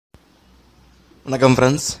வணக்கம்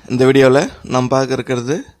ஃப்ரெண்ட்ஸ், இந்த வீடியோவில் நம்ம பார்க்க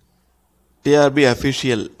இருக்கிறது TRB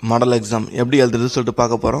அஃபிஷியல் மாடல் எக்ஸாம் எப்படி எழுதுறது சொல்லிட்டு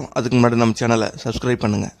பார்க்க போகிறோம். அதுக்கு முன்னாடி நம்ம சேனலை சப்ஸ்கிரைப்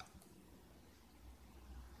பண்ணுங்கள்.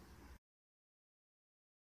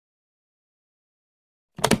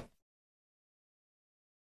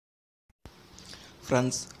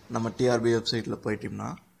 ஃப்ரெண்ட்ஸ், நம்ம TRB வெப்சைட்டில்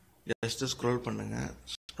போயிட்டோம்னா ஜஸ்ட்டு ஸ்க்ரோல் பண்ணுங்கள்.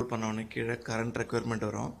 ஸ்க்ரோல் பண்ண உடனே கீழே கரண்ட் ரெக்யர்மெண்ட்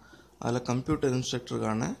வரும். அதில் கம்ப்யூட்டர்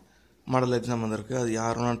இன்ஸ்ட்ரக்டருக்கான மாடல் எக்ஸாம் வந்திருக்கு. அது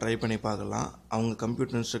யாருன்னா ட்ரை பண்ணி பார்க்கலாம். அவங்க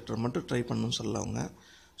கம்ப்யூட்டர் இன்ஸ்ட்ரக்டர் மட்டும் ட்ரை பண்ணணும்னு சொல்லவங்க.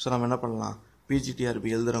 ஸோ நம்ம என்ன பண்ணலாம், PGTRB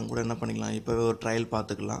எழுதுகிறவங்க கூட என்ன பண்ணிக்கலாம், இப்போவே ஒரு ட்ரையல்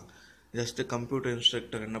பார்த்துக்கலாம். ஜஸ்ட்டு கம்ப்யூட்டர்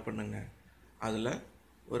இன்ஸ்ட்ரக்டர் என்ன பண்ணுங்கள், அதில்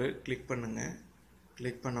ஒரு கிளிக் பண்ணுங்கள்.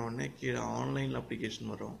 கிளிக் பண்ண உடனே கீழே ஆன்லைன்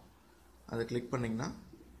அப்ளிகேஷன் வரும். அதை கிளிக் பண்ணிங்கன்னா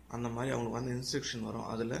அந்த மாதிரி அவங்களுக்கு வந்து இன்ஸ்ட்ரக்ஷன் வரும்.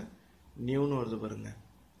 அதில் நியூன்னு வருது பாருங்கள்,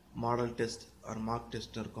 மாடல் டெஸ்ட் ஒரு மார்க்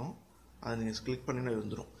டெஸ்ட் இருக்கும். அதை நீங்கள் கிளிக் பண்ணினா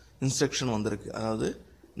வந்துடும். இன்ஸ்ட்ரக்ஷன் வந்திருக்கு, அதாவது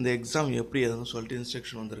இந்த எக்ஸாம் எப்படி எதுன்னு சொல்லிட்டு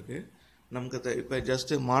இன்ஸ்ட்ரக்ஷன் வந்திருக்கு. நமக்கு இப்போ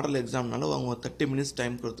ஜஸ்ட்டு மாடல் எக்ஸாம்னால அவங்க 30 மினிட்ஸ்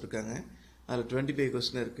டைம் கொடுத்துருக்காங்க. அதில் 25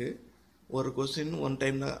 கொஸ்டின் இருக்குது. ஒரு கொஸ்டின் ஒன்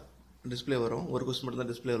டைம் தான் டிஸ்பிளே வரும். ஒரு கொஸ்டின் மட்டும்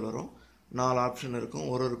தான் டிஸ்பிளே வரும். 4 ஆப்ஷன் இருக்கும்.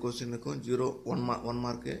 ஒரு கொஸ்டினுக்கும் 0, 1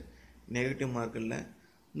 மார்க்கு, நெகட்டிவ் மார்க் இல்லை.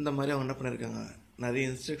 இந்த மாதிரி அவங்க என்ன பண்ணியிருக்காங்க, நிறைய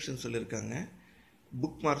இன்ஸ்ட்ரக்ஷன் சொல்லியிருக்காங்க.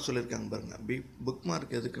 புக் மார்க் சொல்லியிருக்காங்க பாருங்கள். புக்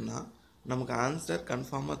மார்க் எதுக்குன்னா, நமக்கு ஆன்சர்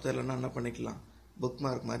கன்ஃபார்மாக தெரியலன்னா என்ன பண்ணிக்கலாம், புக்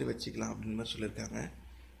மார்க் மாதிரி வச்சுக்கலாம் அப்படின்னு மாதிரி சொல்லியிருக்காங்க.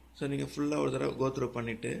 ஸோ நீங்கள் ஃபுல்லாக ஒரு தடவை கோத்ரூ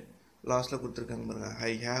பண்ணிவிட்டு லாஸ்ட்டில் கொடுத்துருக்காங்க பாருங்கள், ஐ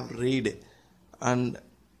ஹாவ் ரீடு அண்ட்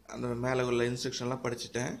அந்த மேலே உள்ள இன்ஸ்ட்ரக்ஷன்லாம்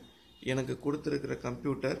படிச்சுட்டேன். எனக்கு கொடுத்துருக்கிற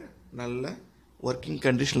கம்ப்யூட்டர் நல்ல ஒர்க்கிங்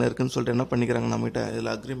கண்டிஷனில் இருக்குதுன்னு சொல்லிட்டு என்ன பண்ணிக்கிறாங்க, நம்மகிட்ட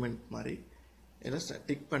இதில் அக்ரிமெண்ட் மாதிரி இதில்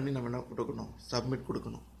டிக் பண்ணி நம்ம என்ன கொடுக்கணும், சப்மிட்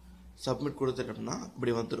கொடுக்கணும். சப்மிட் கொடுத்துட்டோம்னா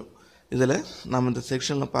இப்படி வந்துடும். இதில் நம்ம இந்த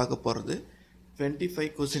செக்ஷனில் பார்க்க போகிறது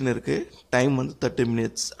 25 கொஸ்டின் இருக்குது. டைம் வந்து 30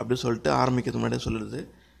 மினிட்ஸ் அப்படி சொல்லிட்டு ஆரம்பிக்கிறது முன்னாடியே சொல்லுது.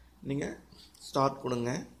 நீங்கள் ஸ்டார்ட்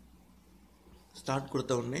கொடுங்க. ஸ்டார்ட்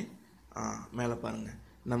கொடுத்த உடனே மேலே பாருங்கள்,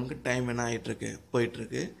 நமக்கு டைம் என்ன ஆகிட்டுருக்கு,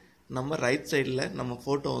 போயிட்டுருக்கு. நம்ம ரைட் சைடில் நம்ம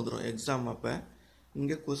ஃபோட்டோ வந்துடும் எக்ஸாம் அப்போ.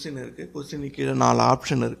 இங்கே கொஸ்டின் இருக்குது. கொஸ்டினுக்கு கீழே 4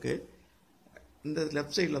 ஆப்ஷன் இருக்குது. இந்த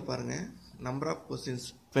லெஃப்ட் சைடில் பாருங்கள், நம்பர் ஆஃப் கொஸ்டின்ஸ்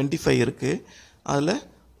 25 இருக்குது. அதில்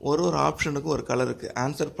ஒரு ஆப்ஷனுக்கு ஒரு கலர் இருக்குது.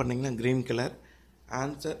 ஆன்சர் பண்ணிங்கன்னா க்ரீன் கலர்,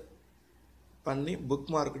 ஆன்சர் பண்ணி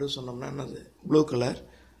புக் மார்க்குன்னு சொன்னோம்னா என்னது, ப்ளூ கலர்,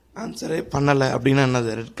 ஆன்சரே பண்ணலை அப்படின்னா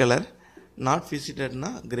என்னது, red colour, not விசிட்டட்னா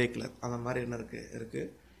grey colour. அந்த மாதிரி என்ன இருக்குது.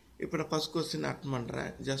 இப்போ நான் ஃபஸ்ட் கொஸ்டின் அட்டன்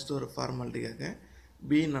பண்ணுறேன். ஜஸ்ட் ஒரு ஃபார்மாலிட்டிக்காக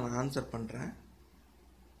பி நான் ஆன்சர் பண்ணுறேன்.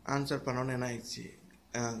 ஆன்சர் பண்ணோன்னே என்ன ஆயிடுச்சு,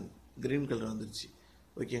 க்ரீன் கலர் வந்துடுச்சு.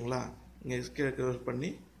 ஓகேங்களா. இங்கே ஸ்கில் பண்ணி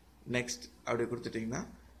நெக்ஸ்ட் அப்படி கொடுத்துட்டிங்கன்னா,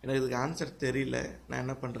 எனக்கு இதுக்கு ஆன்சர் தெரியல, நான்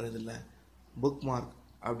என்ன பண்ணுறது, இல்லை புக் மார்க்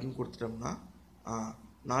அப்படின்னு கொடுத்துட்டோம்னா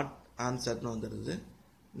நாட் ஆன்சர்னு வந்துடுது.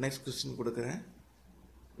 நெக்ஸ்ட் கொஸ்டின் கொடுக்குறேன்.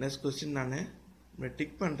 நெக்ஸ்ட் கொஸ்டின் நான்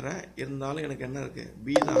டிக் பண்ணுறேன். இருந்தாலும் எனக்கு என்ன இருக்குது,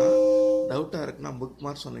 பி தான் டவுட்டாக இருக்குன்னா புக்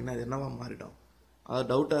மார்க் சொன்னீங்கன்னா அது என்னவா மாறிடும். அது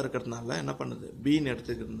டவுட்டாக இருக்கிறதுனால என்ன பண்ணுது, பின்னு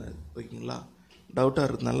எடுத்துக்கிறது. ஓகேங்களா. டவுட்டாக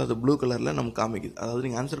இருக்கிறதுனால அது ப்ளூ கலரில் நமக்கு காமிக்குது. அதாவது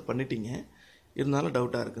நீங்கள் ஆன்சர் பண்ணிட்டீங்க, இருந்தாலும்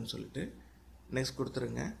டவுட்டாக இருக்குதுன்னு சொல்லிட்டு நெக்ஸ்ட்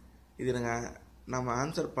கொடுத்துருங்க. இது நம்ம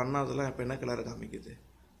ஆன்சர் பண்ணாதெல்லாம் இப்போ என்ன கலர் காமிக்குது,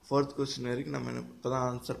 4th கொஸ்டின் வரைக்கும் நம்ம இப்போ தான்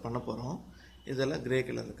ஆன்சர் பண்ண போகிறோம். இதெல்லாம் கிரே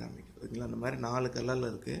கலரில் காமிக்குது. ஓகேங்களா. அந்த மாதிரி 4 கலரில்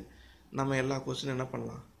இருக்குது. நம்ம எல்லா கொஸ்டினும் என்ன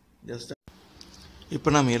பண்ணலாம், ஜஸ்ட் இப்போ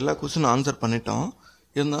நம்ம எல்லா கொஸ்டினும் ஆன்சர் பண்ணிட்டோம்.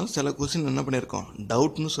 இருந்தாலும் சில கொஸ்டின் என்ன பண்ணியிருக்கோம்,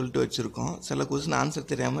 டவுட்னு சொல்லிட்டு வச்சுருக்கோம். சில கொஸ்டின் ஆன்சர்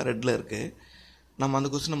தெரியாமல் ரெட்டில் இருக்குது. நம்ம அந்த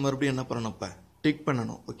கொஸ்டினை மறுபடியும் என்ன பண்ணணும், இப்போ டிக்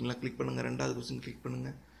பண்ணணும். ஓகேங்களா. கிளிக் பண்ணுங்கள். 2வது கொஸ்டின் கிளிக்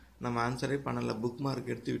பண்ணுங்கள். நம்ம ஆன்சரே பண்ணலை, புக்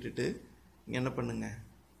மார்க் எடுத்து விட்டுட்டு இங்கே என்ன பண்ணுங்கள்,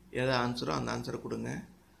 எதை ஆன்சரோ அந்த ஆன்சரை கொடுங்க.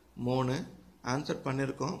 3 ஆன்சர்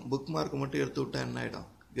பண்ணியிருக்கோம். புக் மார்க் மட்டும் எடுத்து விட்டால் என்ன ஆகிடும்,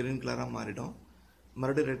 க்ரீன் கலராக மாறிடும்.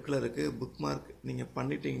 மறுபடியும் ரெட் கலருக்கு புக் மார்க் நீங்கள்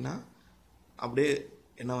பண்ணிட்டீங்கன்னா அப்படியே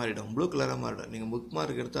என்ன மாறிடும், ப்ளூ கலராக மாறிடும். நீங்கள் புக்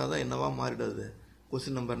மார்க் எடுத்தால் தான் என்னவா மாறிடுது,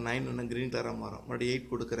 கொஸ்டின் நம்பர் 9 என்ன க்ரீன் கலராக மாறும். மறுபடியும் 8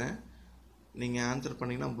 கொடுக்குறேன். நீங்கள் ஆன்சர்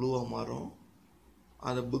பண்ணிங்கன்னா ப்ளூவாக மாறும்.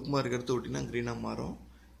 அதை புக் மார்க் எடுத்து விட்டிங்கன்னா க்ரீனாக மாறும்.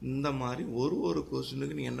 இந்த மாதிரி ஒரு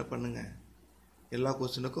கொஸ்டினுக்கு நீங்கள் என்ன பண்ணுங்கள், எல்லா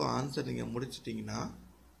கொஸ்டினுக்கும் ஆன்சர் நீங்கள் முடிச்சிட்டிங்கன்னா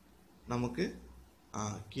நமக்கு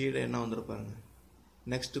கீழே என்ன வந்துடும் பாருங்கள்,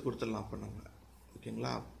 நெக்ஸ்ட்டு கொடுத்துடலாம். அப்போ நம்ம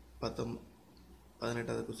ஓகேங்களா.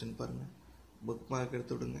 18வது கொஸ்டின் பாருங்கள், புக் மார்க்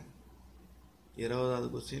எடுத்து விடுங்க. 20வது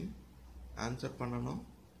கொஸ்டின் ஆன்சர் பண்ணணும்.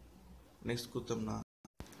 நெக்ஸ்ட் கொடுத்தோம்னா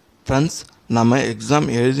ஃப்ரெண்ட்ஸ், நம்ம எக்ஸாம்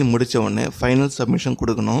எழுதி முடித்த உடனே ஃபைனல் சப்மிஷன்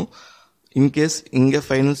கொடுக்கணும். இன்கேஸ் இங்கே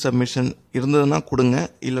ஃபைனல் சப்மிஷன் இருந்ததுன்னா கொடுங்க,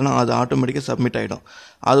 இல்லைனா அது ஆட்டோமேட்டிக்காக சப்மிட் ஆகிடும்.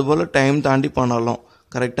 அதுபோல் டைம் தாண்டி பண்ணாலும்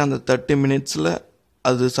கரெக்டாக அந்த 30 மினிட்ஸில்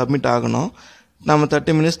அது சப்மிட் ஆகணும். நம்ம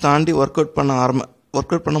 30 மினிட்ஸ் தாண்டி ஒர்க்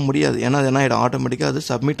அவுட் பண்ண முடியாது. ஏன்னா அது என்ன ஆகிடும், ஆட்டோமேட்டிக்காக அது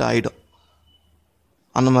சப்மிட் ஆகிடும்.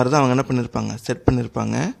 அந்த மாதிரி தான் அவங்க என்ன பண்ணியிருப்பாங்க, செட்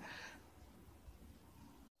பண்ணியிருப்பாங்க.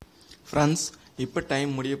 ஃப்ரெண்ட்ஸ், இப்போ டைம்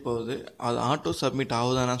முடிய போகுது. அது ஆட்டோ சப்மிட்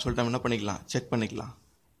ஆகுதான்னு சொல்லிட்டு நம்ம என்ன பண்ணிக்கலாம், செக் பண்ணிக்கலாம்.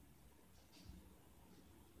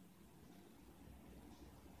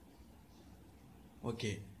 ஓகே,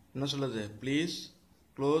 என்ன சொல்லுது? Please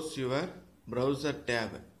close your browser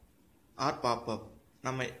tape R pop-up.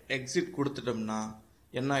 நம்ம எக்ஸிட் கொடுத்துட்டோம்னா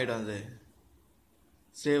என்ன ஆகிடும்? அது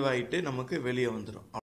சேவ் ஆகிட்டு நமக்கு வெளியே வந்துடும்.